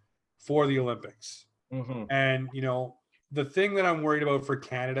event for the Olympics. Mm-hmm. And, the thing that I'm worried about for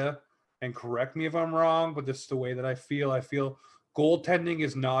Canada, and correct me if I'm wrong, but this is the way that I feel goaltending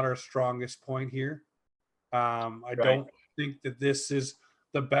is not our strongest point here. I don't think that this is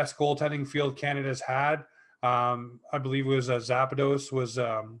the best goaltending field Canada's had. I believe it was Zapdos was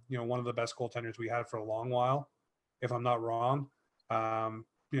one of the best goaltenders we had for a long while, if I'm not wrong. I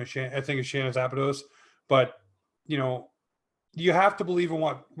think it's Shannon Zapdos, but you have to believe in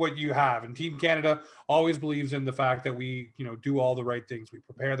what you have, and Team Canada always believes in the fact that we do all the right things, we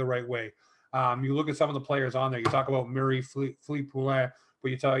prepare the right way. You look at some of the players on there. You talk about Murray Fleet-Poulin, but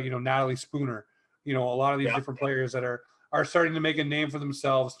you talk Natalie Spooner. A lot of these different players that are starting to make a name for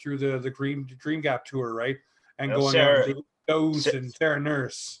themselves through the Dream Gap Tour, right? And going out and those and Sarah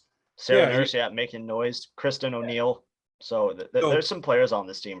Nurse. Nurse, making noise. Kristen O'Neill. So there's some players on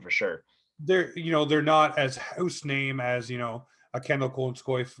this team for sure. They're not as house name as a Kendall Cole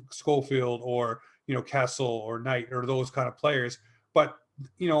Schofield or Kessel or Knight or those kind of players. But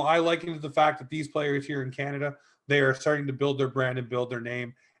I liken to the fact that these players here in Canada, they are starting to build their brand and build their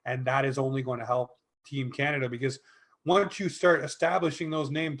name, and that is only going to help Team Canada, because once you start establishing those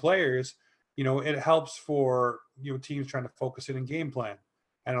name players, it helps for teams trying to focus in game plan,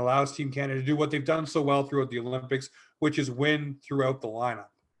 and allows Team Canada to do what they've done so well throughout the Olympics, which is win throughout the lineup.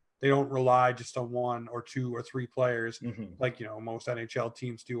 They don't rely just on 1 or 2 or 3 players like most NHL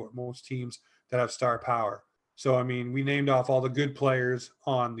teams do, or most teams that have star power. So I mean, we named off all the good players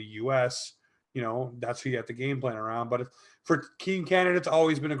on the US. That's who you have to game plan around. But for Team Canada, it's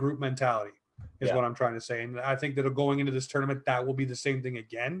always been a group mentality, is what I'm trying to say. And I think that going into this tournament, that will be the same thing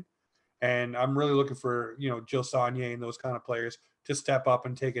again. And I'm really looking for, Jill Saunier and those kind of players to step up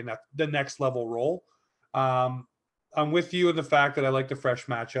and take the next level role. I'm with you in the fact that I like the fresh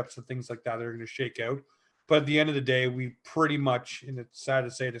matchups and things like that are going to shake out. But at the end of the day, we pretty much, and it's sad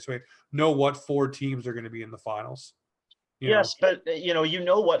to say it this way, know what 4 teams are going to be in the finals. Yes, but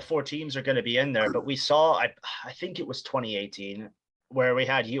what 4 teams are going to be in there. But we saw, I think it was 2018, where we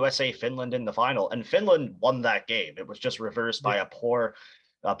had USA Finland in the final, and Finland won that game. It was just reversed by a poor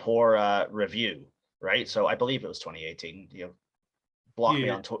review, right? So I believe it was 2018.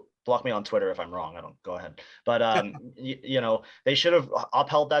 Block me on Twitter if I'm wrong. I don't, go ahead. But they should have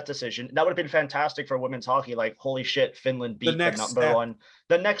upheld that decision. That would have been fantastic for women's hockey. Like, holy shit, Finland beat the number 1.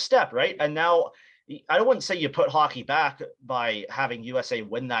 The next step, right? And now I don't want to say you put hockey back by having USA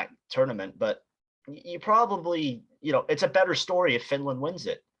win that tournament, but you probably, it's a better story if Finland wins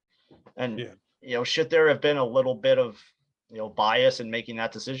it. And, Yeah. should there have been a little bit of, bias in making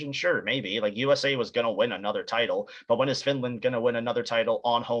that decision? Sure, maybe. Like USA was going to win another title, but when is Finland going to win another title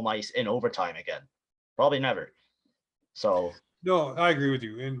on home ice in overtime again? Probably never. So No, I agree with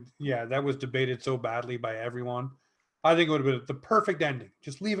you. And yeah, that was debated so badly by everyone. I think it would have been the perfect ending.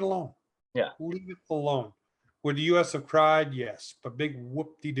 Just leave it alone. yeah, Leave it alone. Would the US have cried? Yes. But big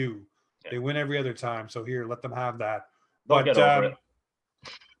whoop de doo. yeah. They win every other time. So here, let them have that. They'll But get over it.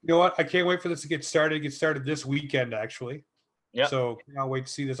 you know what? I can't wait for this to get started. Get started this weekend, actually. Yeah. So can't wait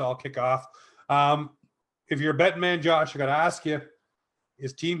to see this all kick off. If you're a betting man, Josh, I got to ask you: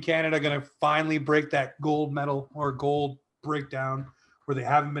 is Team Canada going to finally break that gold medal or gold breakdown where they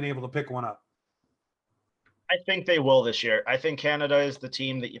haven't been able to pick one up? I think they will this year. I think Canada is the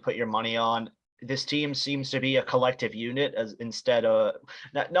team that you put your money on. This team seems to be a collective unit as instead of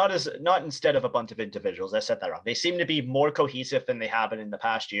not instead of a bunch of individuals. I said that wrong. They seem to be more cohesive than they have been in the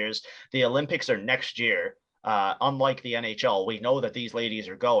past years. The Olympics are next year. Unlike the NHL, we know that these ladies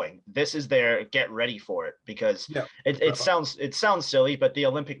are going. This is their get ready for it, because it sounds silly, but the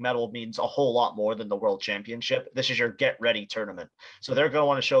Olympic medal means a whole lot more than the World Championship. This is your get ready tournament. So they're going to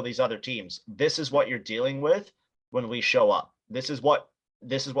want to show these other teams, this is what you're dealing with when we show up. This is what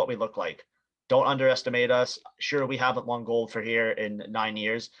we look like. Don't underestimate us. Sure, we haven't won gold for here in 9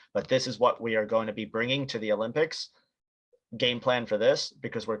 years, but this is what we are going to be bringing to the Olympics. Game plan for this,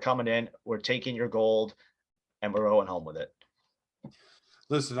 because we're coming in, we're taking your gold, and we're going home with it.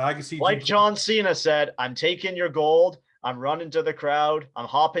 Listen, I can see, like John Cena said, I'm taking your gold, I'm running to the crowd, I'm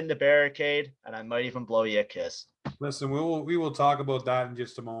hopping the barricade, and I might even blow you a kiss. Listen, we will talk about that in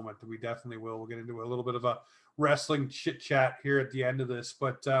just a moment. We definitely will. We'll get into a little bit of a wrestling chit chat here at the end of this,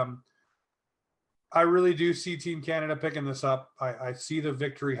 but I really do see Team Canada picking this up. I see the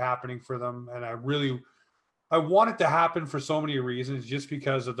victory happening for them, and I want it to happen for so many reasons, just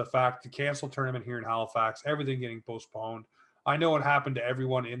because of the fact the canceled tournament here in Halifax, everything getting postponed. I know it happened to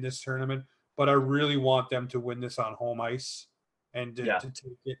everyone in this tournament, but I really want them to win this on home ice and to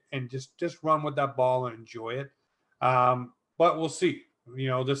take it and just run with that ball and enjoy it. But we'll see.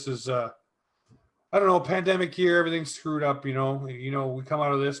 This is I don't know, pandemic year, everything's screwed up. We come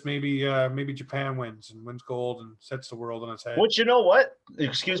out of this, maybe Japan wins and wins gold and sets the world on its head. Which, you know what?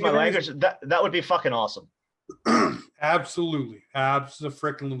 Excuse my language. That would be fucking awesome. Absolutely.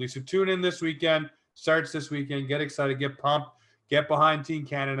 Absolutely. So tune in this weekend. Starts this weekend. Get excited. Get pumped. Get behind Team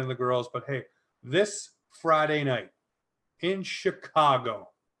Canada and the girls. But hey, this Friday night in Chicago.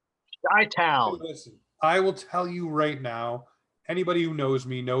 Chi-town. Listen, I will tell you right now, anybody who knows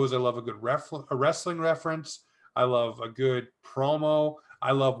me knows I love a good wrestling reference. I love a good promo.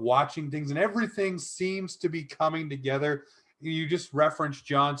 I love watching things, and everything seems to be coming together. You just referenced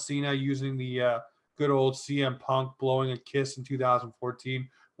John Cena using the good old CM Punk blowing a kiss in 2014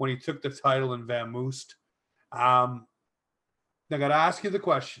 when he took the title in Van Moose. I got to ask you the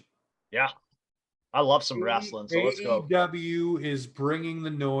question. Yeah. I love some wrestling, so let's go. AEW is bringing the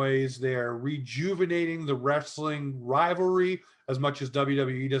noise. They're rejuvenating the wrestling rivalry as much as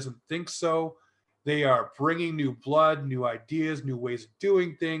WWE doesn't think so. They are bringing new blood, new ideas, new ways of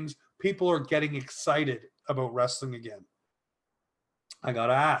doing things. People are getting excited about wrestling again. I got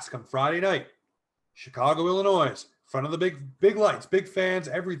to ask, on Friday night, Chicago, Illinois, in front of the big lights, big fans,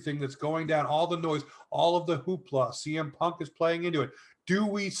 everything that's going down, all the noise, all of the hoopla, CM Punk is playing into it. Do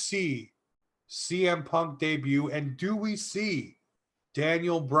we see CM Punk debut, and do we see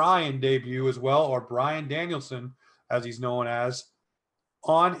Daniel Bryan debut as well, or Bryan Danielson as he's known as,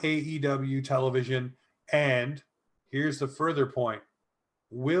 on AEW television? And here's the further point: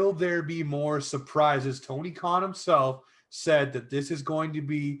 will there be more surprises? Tony Khan himself said that this is going to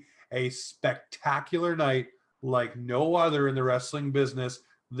be a spectacular night like no other in the wrestling business.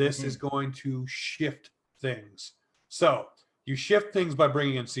 This is going to shift things. So you shift things by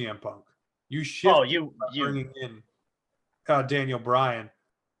bringing in CM Punk. You shift bringing in Daniel Bryan.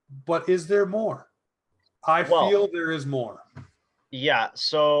 But is there more? I feel there is more. Yeah.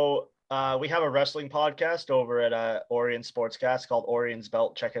 So we have a wrestling podcast over at Orion Sportscast called Orion's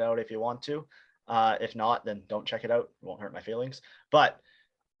Belt. Check it out if you want to. If not, then don't check it out. It won't hurt my feelings. But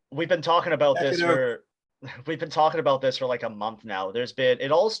we've been talking about this for like a month now.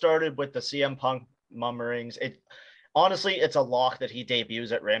 It all started with the CM Punk mummerings. Honestly, it's a lock that he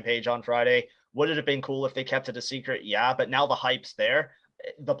debuts at Rampage on Friday. Would it have been cool if they kept it a secret? Yeah, but now the hype's there.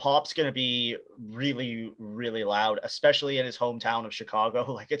 The pop's going to be really, really loud, especially in his hometown of Chicago.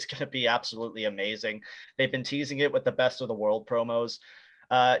 Like, it's going to be absolutely amazing. They've been teasing it with the best of the world promos.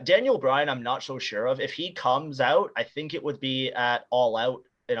 Daniel Bryan, I'm not so sure of. If he comes out, I think it would be at All Out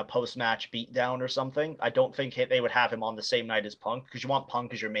in a post-match beatdown or something. I don't think they would have him on the same night as Punk, because you want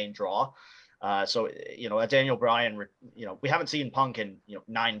Punk as your main draw. So a Daniel Bryan, we haven't seen Punk in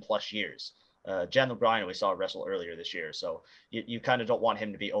 9+ years. Daniel Bryan we saw wrestle earlier this year, so you kind of don't want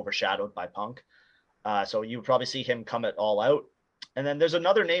him to be overshadowed by Punk. So you would probably see him come at All Out. And then there's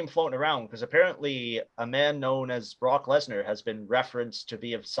another name floating around, because apparently a man known as Brock Lesnar has been referenced to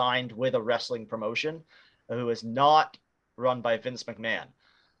be signed with a wrestling promotion who is not run by Vince McMahon.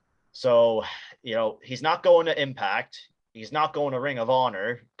 So, he's not going to Impact. He's not going to Ring of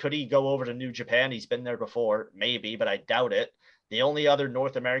Honor. Could he go over to New Japan? He's been there before, maybe, but I doubt it. The only other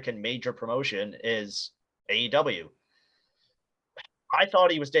North American major promotion is AEW. I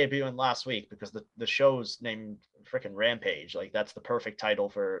thought he was debuting last week because the show's named freaking Rampage. Like, that's the perfect title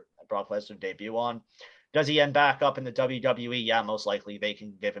for Brock Lesnar to debut on. Does he end back up in the WWE? Yeah, most likely they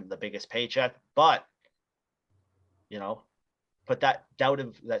can give him the biggest paycheck. But, put that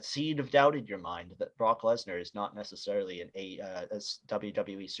seed of doubt in your mind that Brock Lesnar is not necessarily a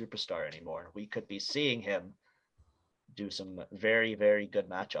WWE superstar anymore. We could be seeing him do some very, very good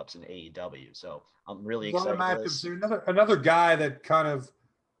matchups in AEW. So I'm really excited for this. Another guy that kind of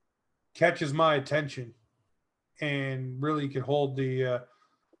catches my attention and really can hold the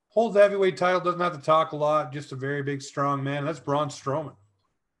heavyweight title. Doesn't have to talk a lot, just a very big, strong man. That's Braun Strowman.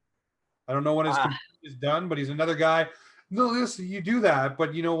 I don't know when his is done, but he's another guy. No, listen, you do that,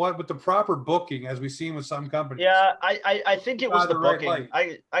 but you know what? With the proper booking, as we've seen with some companies. Yeah, I think it was the booking.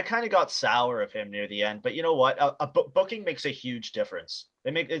 I kind of got sour of him near the end, but you know what? Booking makes a huge difference.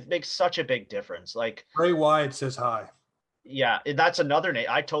 It makes such a big difference. Like, Bray Wyatt says hi. Yeah, that's another name.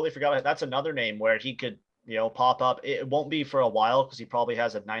 I totally forgot about it. That's another name where he could, pop up. It won't be for a while because he probably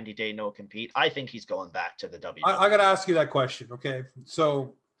has a 90-day no compete. I think he's going back to the WWE. I got to ask you that question. Okay,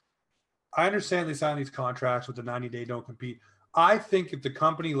 so I understand they sign these contracts with the 90-day don't compete. I think if the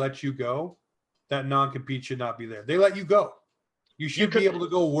company lets you go, that non-compete should not be there. They let you go. You should be able to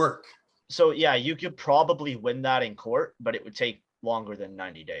go work. So, yeah, you could probably win that in court, but it would take longer than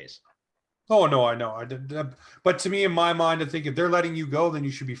 90 days. Oh, no, I know. But to me, in my mind, I think if they're letting you go, then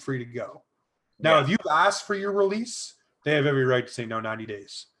you should be free to go. Now, if you've asked for your release, they have every right to say no 90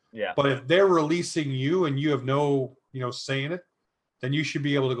 days. Yeah. But if they're releasing you and you have no, say in it, then you should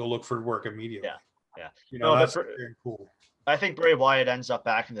be able to go look for work immediately. Yeah. That's very cool. I think Bray Wyatt ends up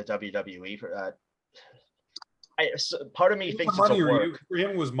back in the WWE. Part of me thinks it's a work. For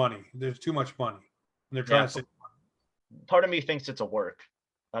him, was money. There's too much money. And they're trying to save money. Part of me thinks it's a work.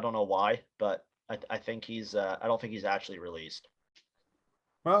 I don't know why, but I think he's. I don't think he's actually released.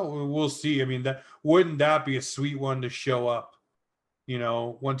 Well, we'll see. I mean, wouldn't that be a sweet one to show up?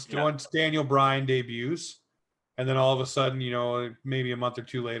 Once Daniel Bryan debuts. And then all of a sudden, maybe a month or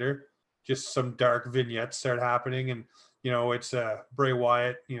two later, just some dark vignettes start happening. And, it's Bray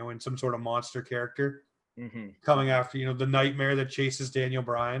Wyatt, in some sort of monster character coming after, the nightmare that chases Daniel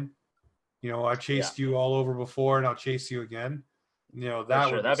Bryan. I chased you all over before and I'll chase you again.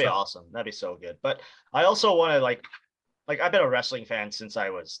 That'd be awesome. That'd be so good. But I also want to I've been a wrestling fan since I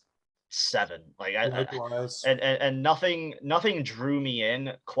was 7. And nothing drew me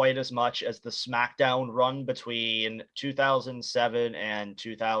in quite as much as the SmackDown run between 2007 and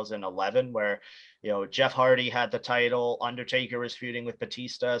 2011, where Jeff Hardy had the title, Undertaker was feuding with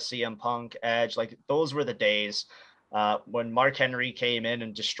Batista, CM Punk, Edge. Like, those were the days when Mark Henry came in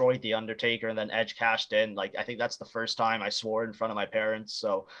and destroyed the Undertaker, and then Edge cashed in. Like, I think that's the first time I swore in front of my parents,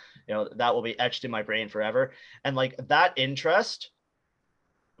 so that will be etched in my brain forever. And that interest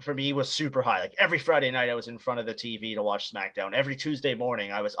for me was super high. Like, every Friday night I was in front of the TV to watch SmackDown. Every Tuesday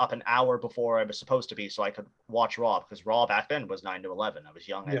morning I was up an hour before I was supposed to be so I could watch Raw, because Raw back then was 9 to 11. I was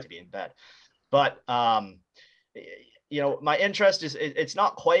young. I had to be in bed. But my interest it's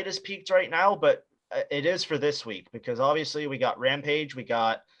not quite as peaked right now, but it is for this week, because obviously we got Rampage, we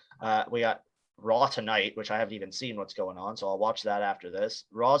got Raw tonight, which I haven't even seen what's going on, so I'll watch that after this.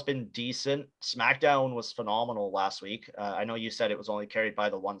 Raw's been decent. SmackDown was phenomenal last week. I know you said it was only carried by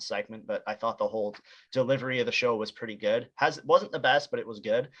the one segment, but I thought the whole delivery of the show was pretty good. Wasn't the best, but it was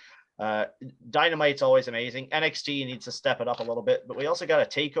good. Dynamite's always amazing. NXT needs to step it up a little bit, but we also got a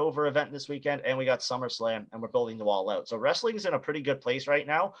takeover event this weekend, and we got SummerSlam, and we're building the wall out. So wrestling's in a pretty good place right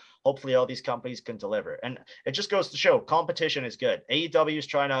now. Hopefully all these companies can deliver, and it just goes to show competition is good. AEW is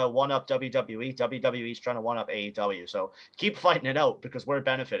trying to one up WWE. WWE is trying to one up AEW. So keep fighting it out, because we're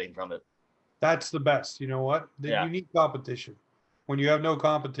benefiting from it. That's the best. You know what? You need competition. When you have no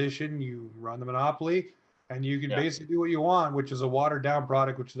competition, you run the monopoly. And you can basically do what you want, which is a watered down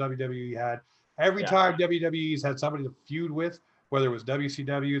product, which WWE had. Every time WWE's had somebody to feud with, whether it was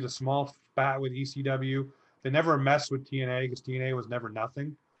WCW, the small spat with ECW. They never messed with TNA because TNA was never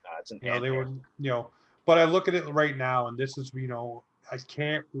nothing. It's an They were, but I look at it right now, and this is, I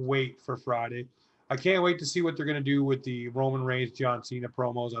can't wait for Friday. I can't wait to see what they're going to do with the Roman Reigns, John Cena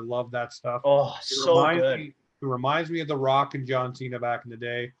promos. I love that stuff. Oh, so good. It reminds me of The Rock and John Cena back in the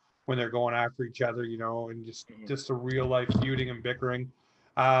day when they're going after each other, and just a real life feuding and bickering.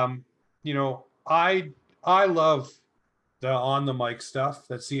 I love the on the mic stuff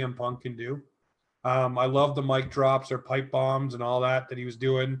that CM Punk can do. I love the mic drops or pipe bombs and all that he was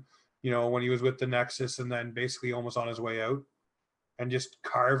doing, when he was with the Nexus and then basically almost on his way out and just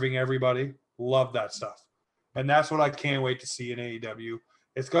carving everybody. Love that stuff. And that's what I can't wait to see in AEW.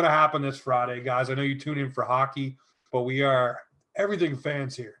 It's going to happen this Friday, guys. I know you tune in for hockey, but we are everything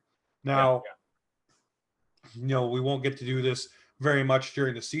fans here. Now, we won't get to do this very much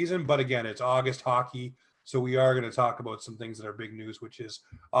during the season, but again, it's August hockey. So we are going to talk about some things that are big news, which is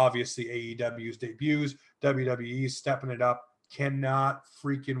obviously AEW's debuts, WWE's stepping it up. Cannot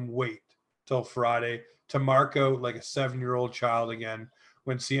freaking wait till Friday to mark out like a 7-year-old child again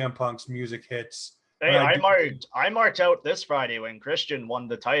when CM Punk's music hits. Hey, I marked out this Friday when Christian won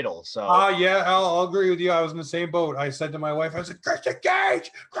the title. So yeah, I'll agree with you. I was in the same boat. I said to my wife, I said, Christian Cage.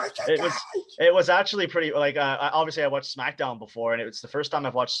 It was actually pretty obviously I watched SmackDown before, and it was the first time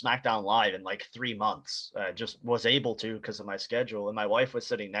I've watched SmackDown live in like 3 months. Just was able to because of my schedule, and my wife was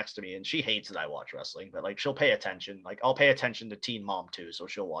sitting next to me, and she hates that I watch wrestling, but like she'll pay attention. Like I'll pay attention to Teen Mom too, so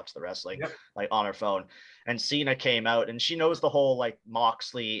she'll watch the wrestling like on her phone. And Cena came out, and she knows the whole like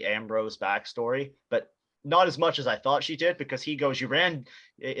Moxley Ambrose backstory, but not as much as I thought she did, because he goes,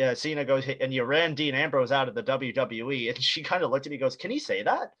 Cena goes, and you ran Dean Ambrose out of the WWE. And she kind of looked at me and goes, can he say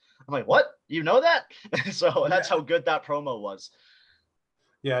that? I'm like, what? You know that? So that's how good that promo was.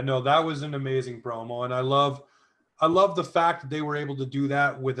 Yeah, no, that was an amazing promo. And I love the fact that they were able to do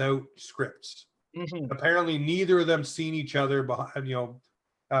that without scripts. Mm-hmm. Apparently neither of them seen each other behind,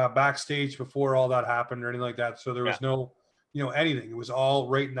 backstage before all that happened or anything like that. So there was no, anything. It was all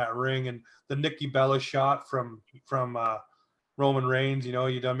right in that ring. And the Nikki Bella shot from Roman Reigns,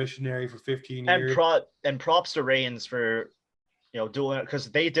 you done missionary for 15 years. And props to Reigns for, doing it,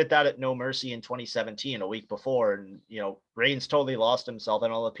 because they did that at No Mercy in 2017, a week before. And, Reigns totally lost himself.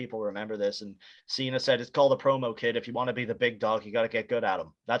 And all the people remember this. And Cena said, it's called a promo, kid. If you want to be the big dog, you got to get good at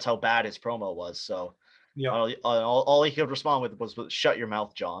him. That's how bad his promo was. So all he could respond with was shut your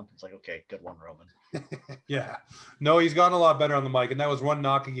mouth, John. It's like, okay, good one, Roman. Yeah. No, he's gotten a lot better on the mic, and that was one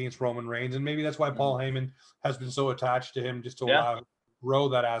knock against Roman Reigns, and maybe that's why Paul Heyman has been so attached to him, just to allow him to grow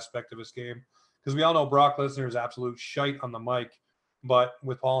that aspect of his game. Because we all know Brock Lesnar is absolute shite on the mic, but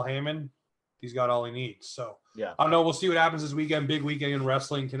with Paul Heyman, he's got all he needs. So I don't know. We'll see what happens this weekend. Big weekend in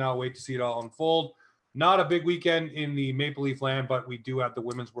wrestling. Cannot wait to see it all unfold. Not a big weekend in the Maple Leaf land, but we do have the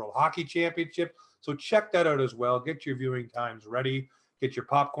Women's World Hockey Championship. So check that out as well. Get your viewing times ready. Get your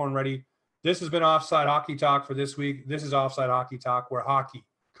popcorn ready. This has been Offside Hockey Talk for this week. This is Offside Hockey Talk, where hockey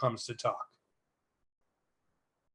comes to talk.